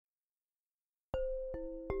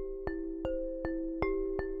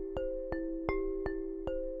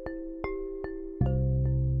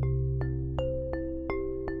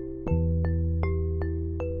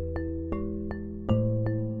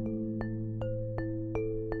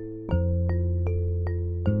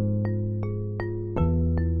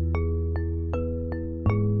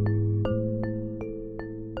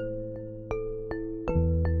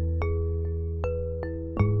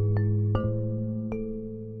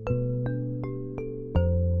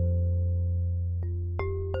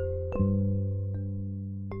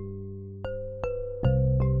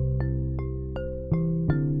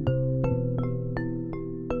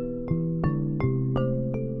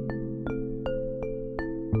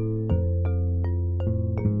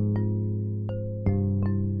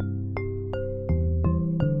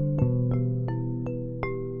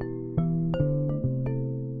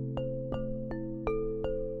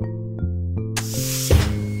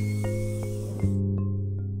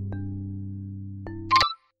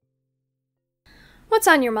What's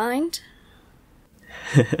on your mind?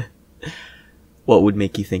 What would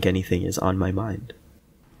make you think anything is on my mind?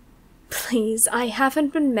 Please, I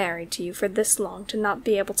haven't been married to you for this long to not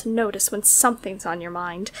be able to notice when something's on your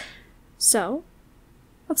mind. So,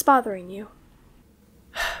 what's bothering you?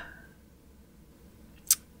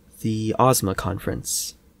 The Ozma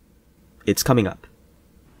Conference. It's coming up.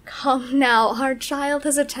 Come now, our child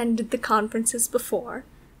has attended the conferences before.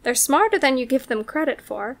 They're smarter than you give them credit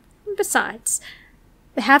for. Besides,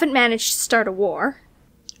 they haven't managed to start a war.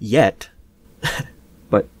 Yet.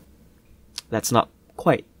 But that's not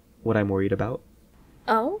quite what I'm worried about.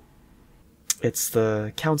 Oh? It's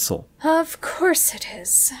the Council. Of course it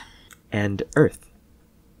is. And Earth.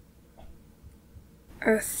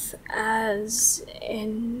 Earth as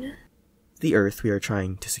in... The Earth we are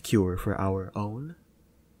trying to secure for our own?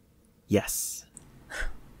 Yes.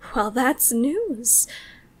 Well, that's news.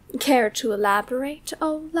 Care to elaborate,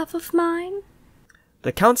 oh love of mine?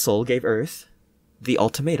 The Council gave Earth the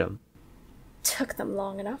ultimatum. Took them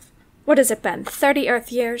long enough. What has it been, 30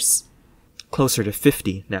 Earth years? Closer to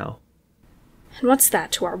 50 now. And what's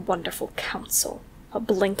that to our wonderful Council? A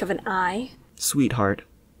blink of an eye? Sweetheart.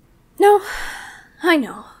 No, I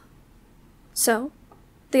know. So,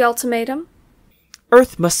 the ultimatum?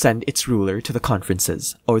 Earth must send its ruler to the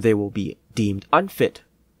conferences, or they will be deemed unfit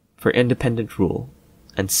for independent rule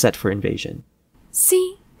and set for invasion.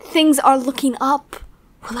 See, things are looking up.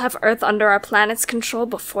 We'll have Earth under our planet's control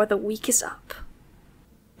before the week is up.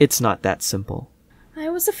 It's not that simple. I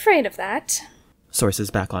was afraid of that.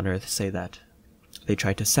 Sources back on Earth say that they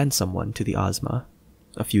tried to send someone to the Ozma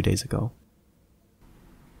a few days ago.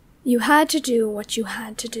 You had to do what you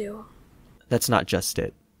had to do. That's not just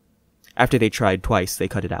it. After they tried twice, they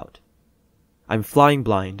cut it out. I'm flying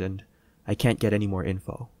blind and I can't get any more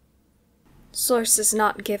info. Sources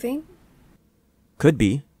not giving? Could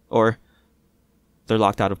be, or they're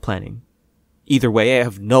locked out of planning. Either way, I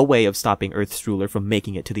have no way of stopping Earth's ruler from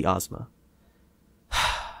making it to the Ozma.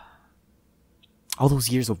 All those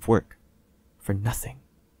years of work for nothing.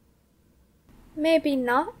 Maybe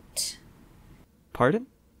not. Pardon?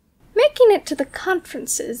 Making it to the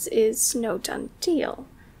conferences is no done deal.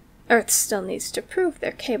 Earth still needs to prove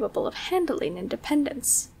they're capable of handling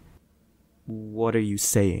independence. What are you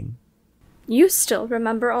saying? You still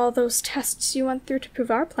remember all those tests you went through to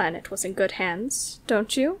prove our planet was in good hands,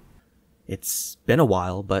 don't you? It's been a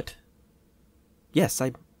while, but yes,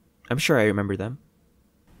 I'm sure I remember them.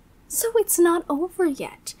 So it's not over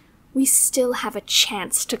yet. We still have a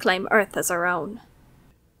chance to claim Earth as our own.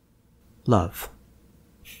 Love.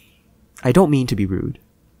 I don't mean to be rude,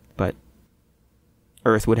 but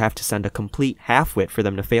Earth would have to send a complete half-wit for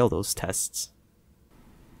them to fail those tests.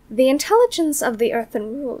 The intelligence of the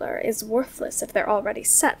Earthen ruler is worthless if they're already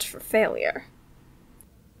set for failure.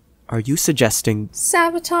 Are you suggesting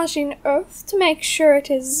Sabotaging Earth to make sure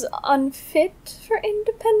it is unfit for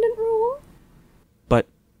independent rule? But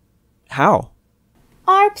how?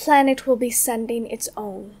 Our planet will be sending its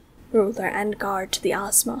own ruler and guard to the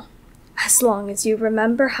Ozma. As long as you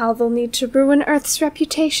remember how they'll need to ruin Earth's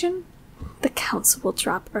reputation, the Council will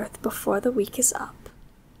drop Earth before the week is up.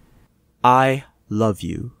 I love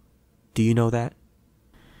you. Do you know that?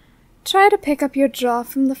 Try to pick up your jaw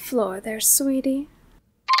from the floor there, sweetie.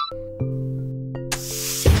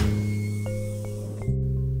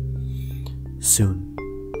 Soon,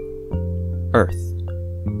 Earth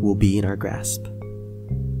will be in our grasp,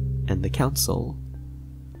 and the Council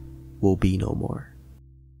will be no more.